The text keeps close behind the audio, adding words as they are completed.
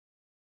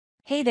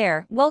Hey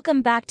there,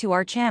 welcome back to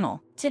our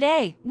channel.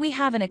 Today, we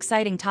have an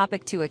exciting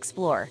topic to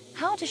explore: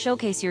 how to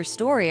showcase your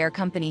story or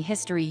company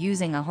history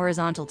using a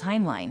horizontal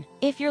timeline.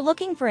 If you're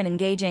looking for an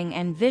engaging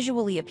and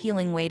visually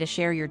appealing way to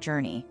share your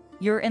journey,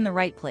 you're in the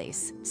right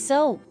place.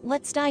 So,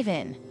 let's dive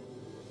in.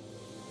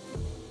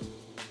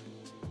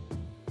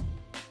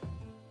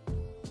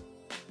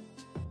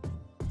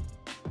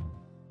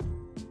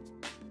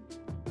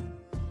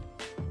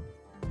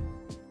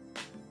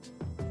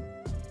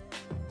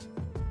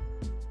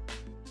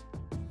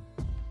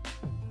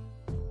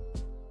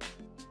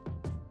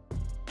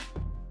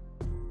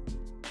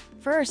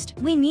 First,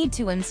 we need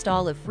to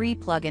install a free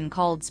plugin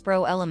called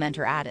Xpro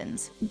Elementor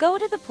Addons. Go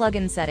to the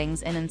plugin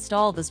settings and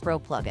install the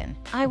Xpro plugin.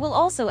 I will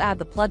also add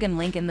the plugin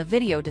link in the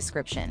video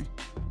description.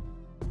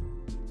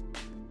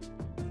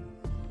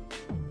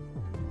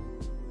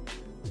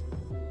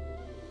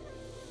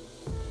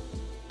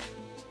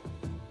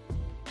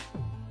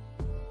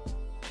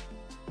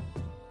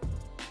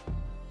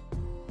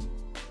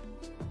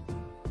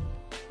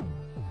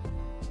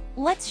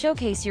 Let's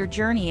showcase your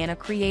journey in a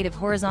creative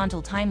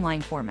horizontal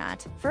timeline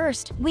format.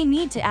 First, we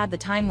need to add the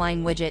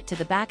timeline widget to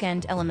the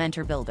backend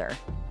Elementor builder.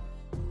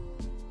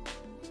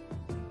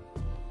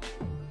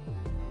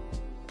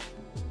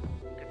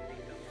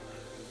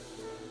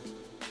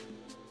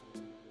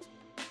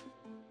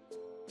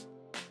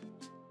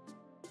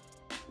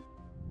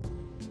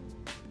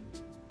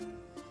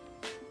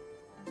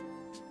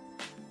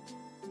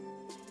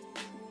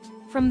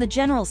 From the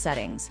general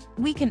settings,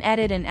 we can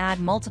edit and add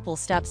multiple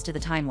steps to the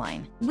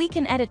timeline. We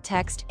can edit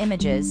text,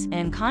 images,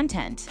 and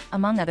content,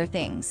 among other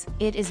things.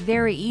 It is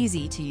very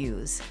easy to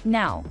use.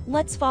 Now,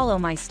 let's follow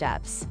my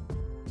steps.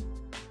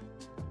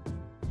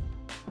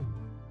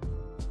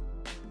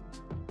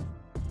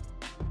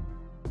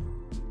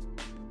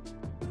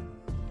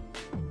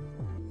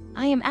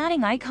 I am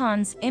adding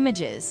icons,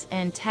 images,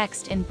 and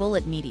text in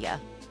bullet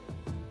media.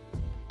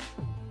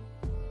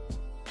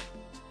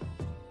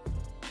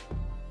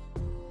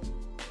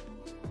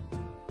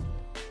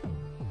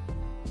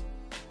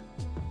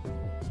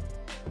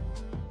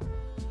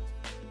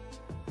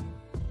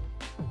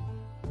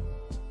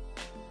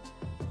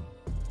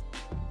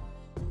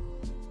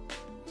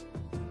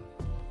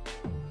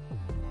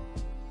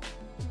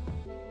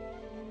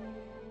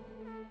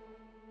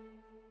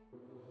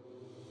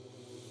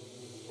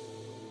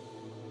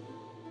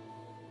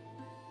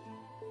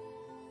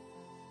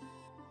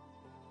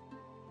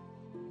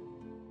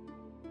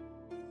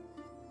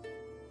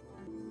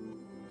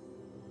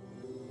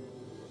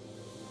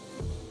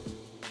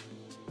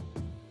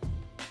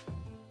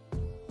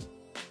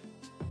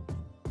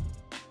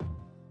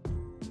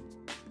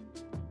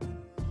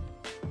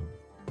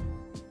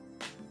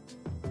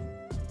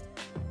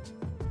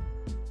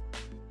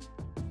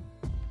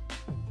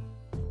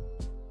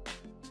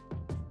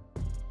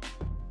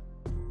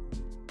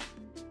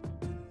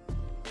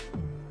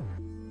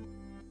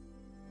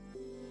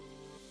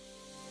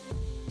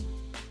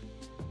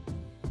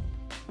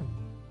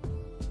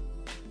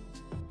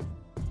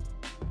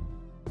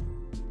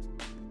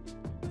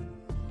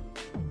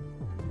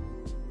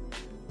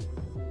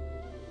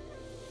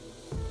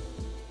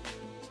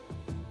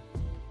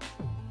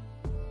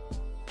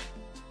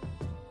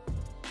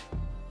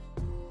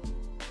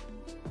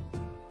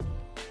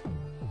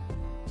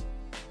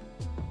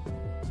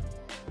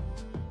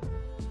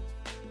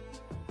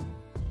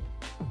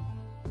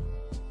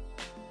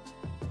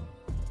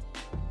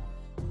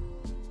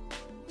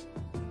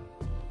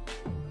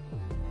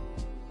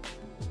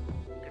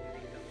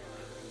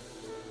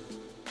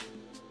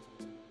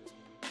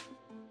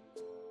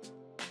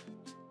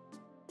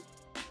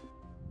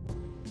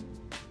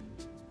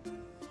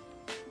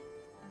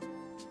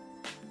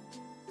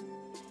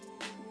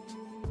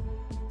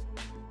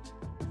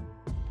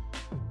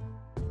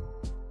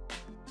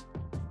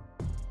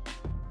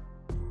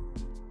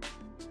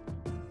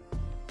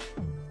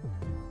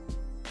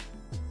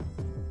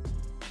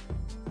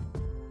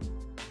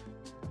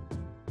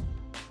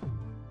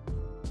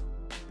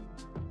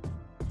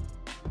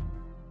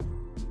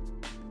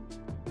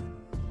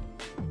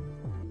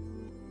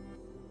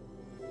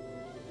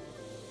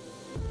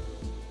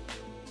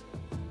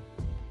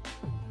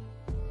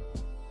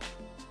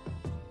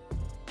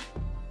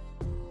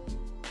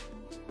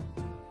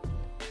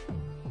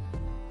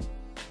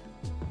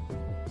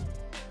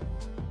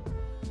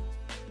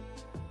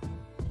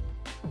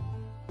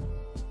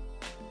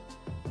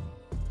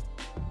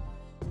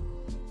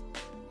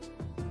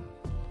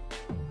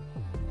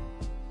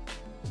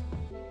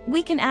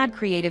 We can add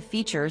creative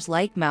features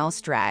like mouse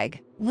drag,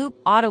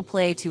 loop,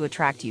 autoplay to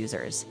attract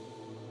users.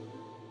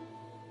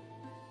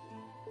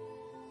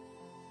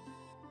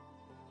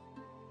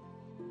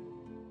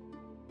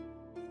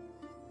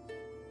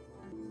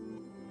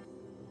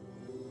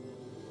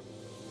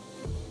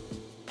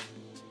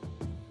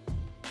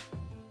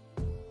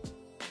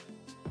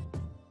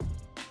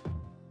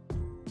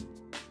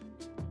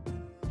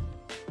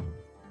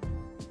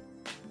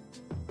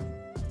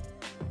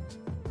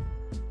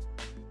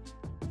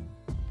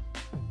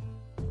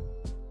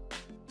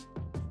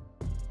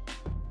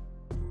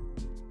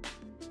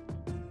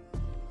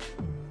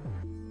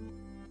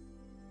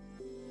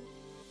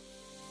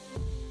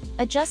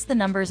 Adjust the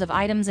numbers of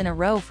items in a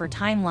row for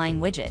timeline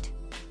widget.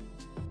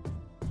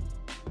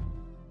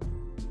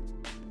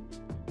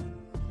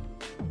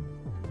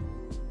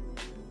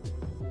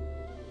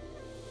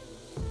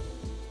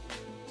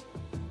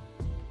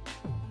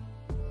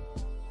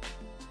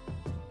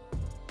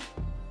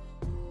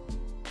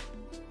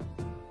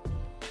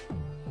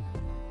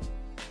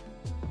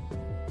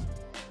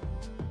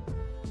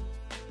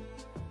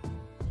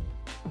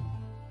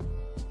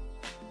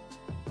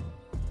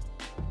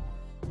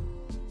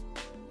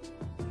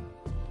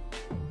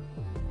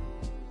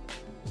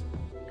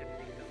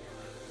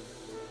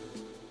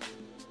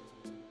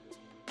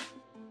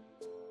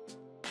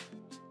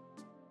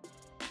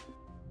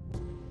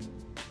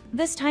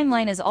 This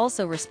timeline is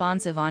also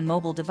responsive on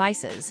mobile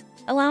devices,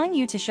 allowing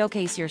you to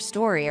showcase your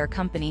story or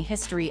company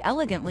history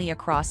elegantly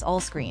across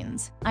all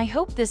screens. I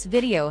hope this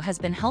video has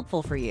been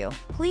helpful for you.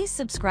 Please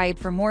subscribe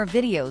for more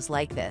videos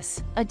like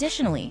this.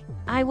 Additionally,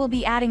 I will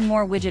be adding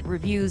more widget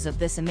reviews of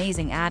this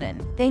amazing add-on.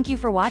 Thank you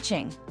for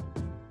watching.